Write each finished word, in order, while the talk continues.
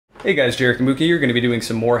Hey guys, Jarek Muki. You're going to be doing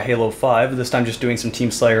some more Halo 5, this time just doing some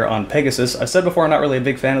Team Slayer on Pegasus. I said before I'm not really a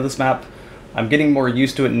big fan of this map. I'm getting more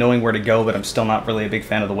used to it, knowing where to go, but I'm still not really a big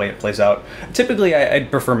fan of the way it plays out. Typically,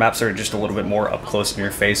 I'd prefer maps that are just a little bit more up close in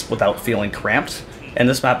your face without feeling cramped, and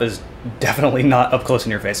this map is definitely not up close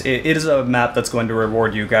in your face. It is a map that's going to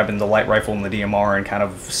reward you grabbing the light rifle and the DMR and kind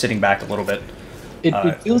of sitting back a little bit.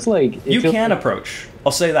 It feels like... You can approach.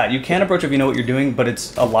 I'll say that. You can approach if you know what you're doing, but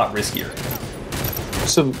it's a lot riskier.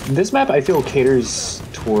 So this map, I feel, caters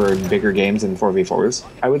toward bigger games than 4v4s,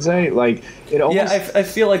 I would say. Like, it almost... Yeah, I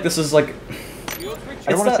feel like this is like...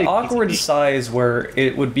 It's that awkward size where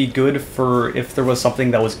it would be good for if there was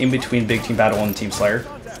something that was in between Big Team Battle and Team Slayer.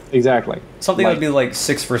 Exactly. Something that would be like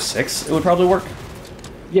 6 for 6, it would probably work.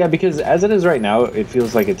 Yeah, because as it is right now, it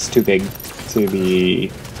feels like it's too big to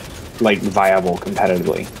be, like, viable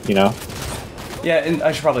competitively, you know? Yeah, and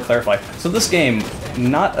I should probably clarify. So this game,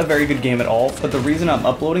 not a very good game at all, but the reason I'm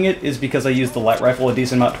uploading it is because I used the light rifle a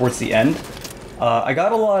decent amount towards the end. I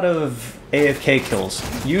got a lot of AFK kills.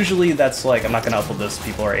 Usually that's like, I'm not going to upload this,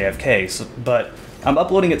 people are AFK, so, but I'm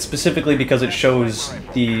uploading it specifically because it shows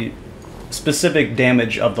the specific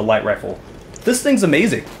damage of the light rifle. This thing's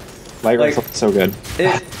amazing. Light rifle is so good.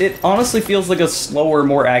 It honestly feels like a slower,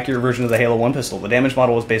 more accurate version of the Halo 1 pistol. The damage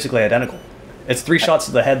model is basically identical. It's 3 shots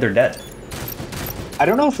to the head, they're dead. I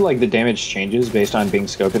don't know if, like, the damage changes based on being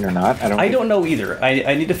scoped or not. I don't know either.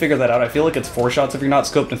 I need to figure that out. I feel like it's 4 shots if you're not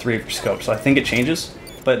scoped and 3 if you're scoped, so I think it changes.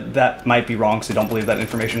 But that might be wrong, so don't believe that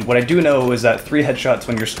information. What I do know is that 3 headshots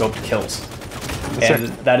when you're scoped kills. And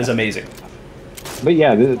that is amazing. But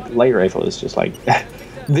yeah, the light rifle is just like...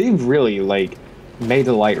 they've really, like, made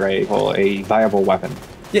the light rifle a viable weapon.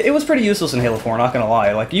 Yeah, it was pretty useless in Halo 4, not gonna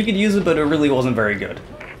lie. Like, you could use it, but it really wasn't very good.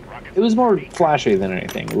 It was more flashy than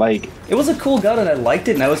anything. Like, it was a cool gun and I liked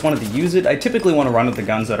it and I always wanted to use it. I typically want to run with the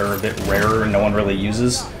guns that are a bit rarer and no one really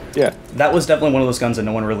uses. Yeah. That was definitely one of those guns that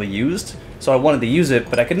no one really used, so I wanted to use it,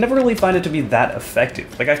 but I could never really find it to be that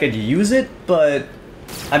effective. Like, I could use it, but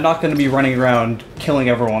I'm not going to be running around killing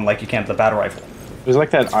everyone like you can with the battle rifle. It was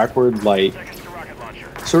like that awkward, like,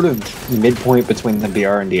 sort of midpoint between the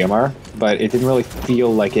BR and DMR, but it didn't really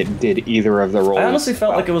feel like it did either of the roles. I honestly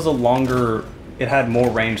felt like it was a longer... It had more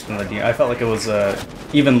range than the DMR. I felt like it was a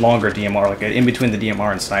even longer DMR, like in between the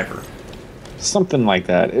DMR and sniper. Something like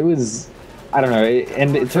that. It was, I don't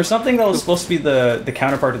know. For something that was supposed to be the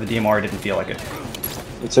counterpart of the DMR, it didn't feel like it.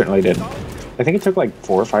 It certainly didn't. I think it took like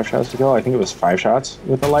 4 or 5 shots to kill. I think it was 5 shots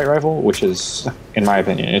with the light rifle, which is, in my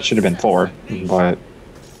opinion, it should have been 4, but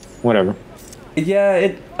whatever.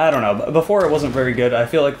 Yeah, I don't know. Before it wasn't very good. I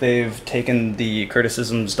feel like they've taken the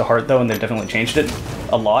criticisms to heart, though, and they've definitely changed it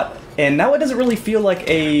a lot. And now it doesn't really feel like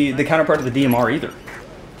the counterpart of the DMR either.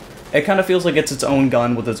 It kind of feels like it's its own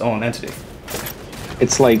gun with its own entity.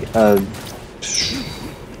 It's like a...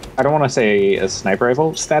 I don't want to say a sniper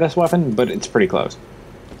rifle status weapon, but it's pretty close.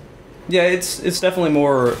 Yeah, it's definitely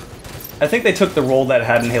more... I think they took the role that it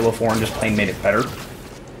had in Halo 4 and just plain made it better.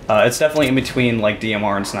 It's definitely in between, like,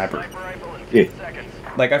 DMR and sniper. Yeah.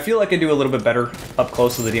 Like, I feel like I do a little bit better up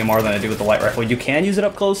close with the DMR than I do with the light rifle. You can use it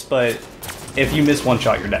up close, but if you miss one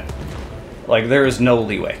shot, you're dead. Like, there is no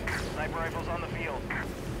leeway.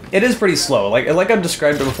 It is pretty slow. Like I've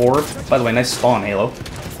described it before. By the way, nice spawn, Halo.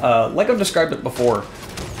 Like I've described it before,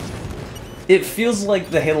 it feels like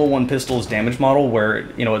the Halo 1 pistol's damage model,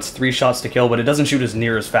 where, you know, it's 3 shots to kill, but it doesn't shoot as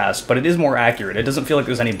near as fast, but it is more accurate. It doesn't feel like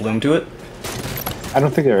there's any bloom to it. I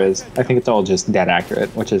don't think there is. I think it's all just dead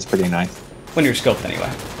accurate, which is pretty nice. When you're scoped,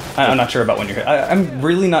 anyway. I'm not sure about when you're hit. I'm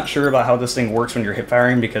really not sure about how this thing works when you're hip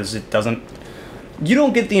firing, because it doesn't... You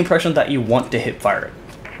don't get the impression that you want to hip fire it.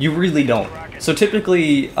 You really don't. So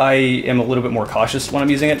typically, I am a little bit more cautious when I'm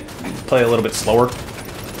using it. Play a little bit slower.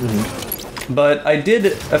 Mm-hmm. But I did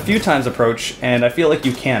a few times approach, and I feel like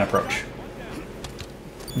you can approach.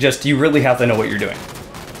 Just, you really have to know what you're doing.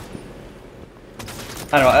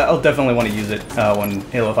 I don't know, I'll definitely want to use it when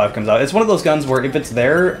Halo 5 comes out. It's one of those guns where if it's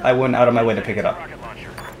there, I went out of my way to pick it up.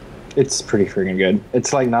 It's pretty freaking good.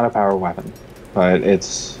 It's like not a power weapon, but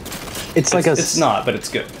it's like a... It's not, but it's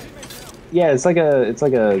good. Yeah, it's like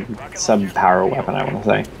a sub-power weapon, I want to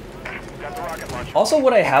say. Also,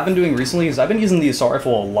 what I have been doing recently is I've been using the assault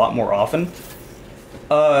rifle a lot more often.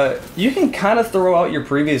 You can kind of throw out your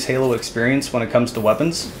previous Halo experience when it comes to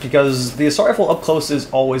weapons, because the assault rifle up close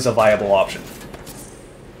is always a viable option.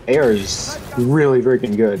 AR is really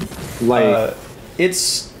freaking good. Like,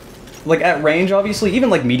 it's like at range, obviously, even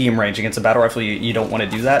like medium range against a battle rifle, you don't want to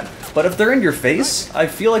do that. But if they're in your face, I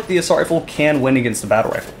feel like the assault rifle can win against the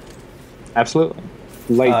battle rifle. Absolutely.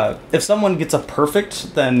 Like, if someone gets a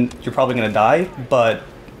perfect, then you're probably going to die. But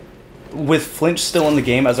with flinch still in the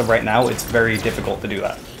game as of right now, it's very difficult to do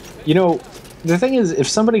that. You know, the thing is, if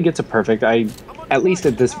somebody gets it perfect, at least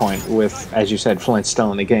at this point, with, as you said, Flint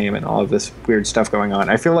still in the game and all of this weird stuff going on,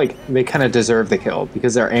 I feel like they kind of deserve the kill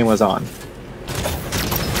because their aim was on.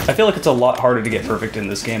 I feel like it's a lot harder to get perfect in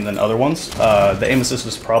this game than other ones. The aim assist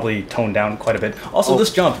was probably toned down quite a bit. Also,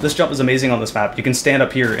 this jump is amazing on this map. You can stand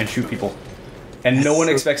up here and shoot people, and no one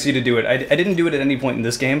expects you to do it. I didn't do it at any point in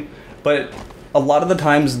this game, but a lot of the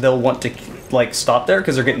times they'll want to like stop there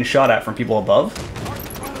because they're getting shot at from people above.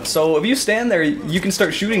 So if you stand there, you can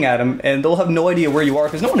start shooting at them, and they'll have no idea where you are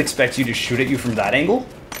because no one expects you to shoot at you from that angle.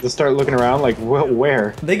 They'll start looking around like,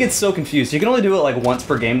 where? They get so confused. You can only do it like once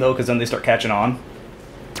per game though, because then they start catching on.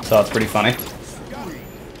 So that's pretty funny.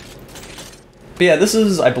 But yeah,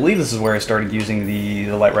 I believe this is where I started using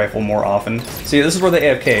the light rifle more often. See, this is where the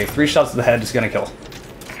AFK, 3 shots to the head is gonna kill.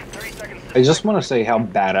 I just want to say how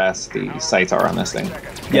badass the sights are on this thing.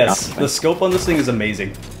 Yes, the scope on this thing is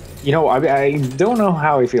amazing. You know, I don't know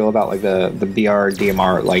how I feel about like the BR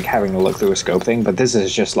DMR like having to look through a scope thing, but this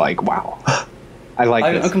is just like wow. I like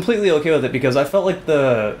this. I'm completely okay with it because I felt like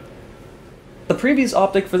the previous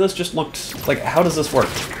optic for this just looked like, how does this work?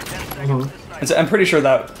 And so I'm pretty sure I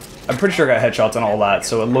got headshots and all that,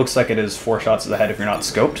 so it looks like it is 4 shots to the head if you're not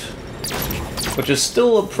scoped, which is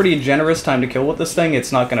still a pretty generous time to kill with this thing.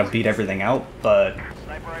 It's not going to beat everything out, but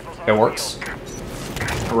it works.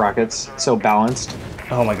 Rockets, so balanced.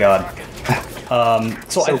 Oh my god.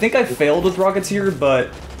 So I think I failed with rockets here, but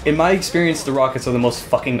in my experience, the rockets are the most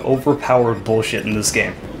fucking overpowered bullshit in this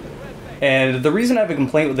game. And the reason I have a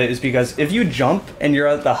complaint with it is because if you jump and you're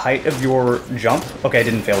at the height of your jump... Okay, I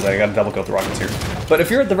didn't fail there, I got to double kill the rockets here. But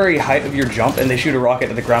if you're at the very height of your jump and they shoot a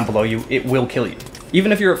rocket at the ground below you, it will kill you.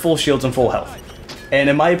 Even if you're at full shields and full health.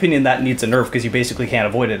 And in my opinion, that needs a nerf because you basically can't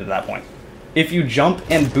avoid it at that point. If you jump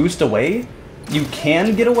and boost away, you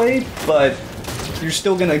can get away, but you're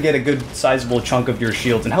still going to get a good sizable chunk of your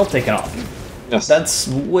shields and health taken off. Yes. That's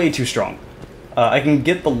way too strong. I can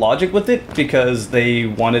get the logic with it because they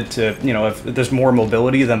wanted to, you know, if there's more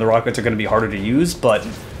mobility, then the rockets are going to be harder to use, but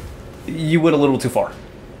you went a little too far.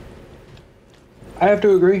 I have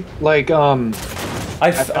to agree. Like, man,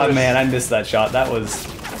 I missed that shot. That was,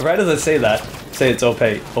 right as I say it's OP,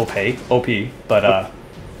 but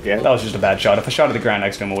yeah, that was just a bad shot. If I shot at the ground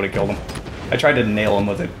next to him, I would have killed him. I tried to nail him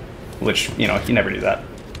with it, which, you know, you never do that.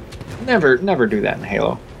 Never do that in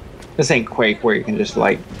Halo. This ain't Quake where you can just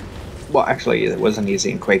like... Well, actually, it wasn't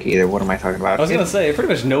easy in Quake either. What am I talking about? I was going to say, pretty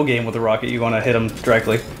much no game with a rocket you want to hit him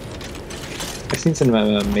directly. I've seen some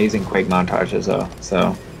amazing Quake montages, though,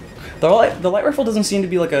 so... The light rifle doesn't seem to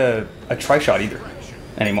be like a tri-shot either,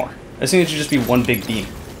 anymore. It seems to just be one big beam.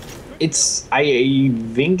 I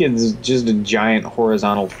think it's just a giant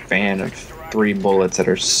horizontal fan of 3 bullets that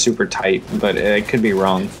are super tight, but I could be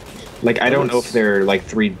wrong. Like, I don't know if they're like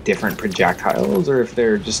 3 different projectiles or if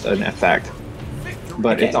they're just an effect.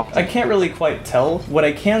 But I can't really quite tell. What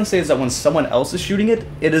I can say is that when someone else is shooting it,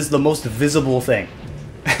 it is the most visible thing.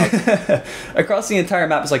 Across the entire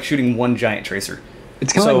map, it's like shooting one giant tracer.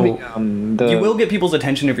 It's kind of like you will get people's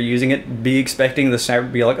attention if you're using it. Be expecting the sniper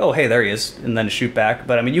to be like, oh, hey, there he is, and then shoot back.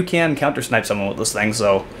 But I mean, you can counter snipe someone with this thing,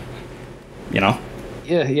 so you know.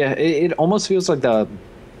 Yeah. It almost feels like the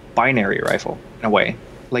binary rifle in a way.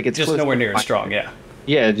 Like it's just nowhere near as strong. Yeah.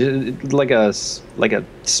 Yeah, just like a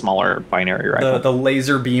smaller binary rifle. The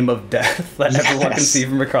laser beam of death that everyone can see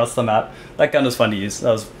from across the map. That gun was fun to use. That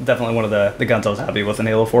was definitely one of the guns I was happy with in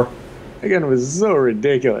Halo 4. That gun was so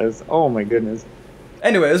ridiculous. Oh my goodness.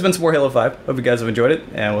 Anyway, this has been some more Halo 5. Hope you guys have enjoyed it,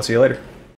 and we'll see you later.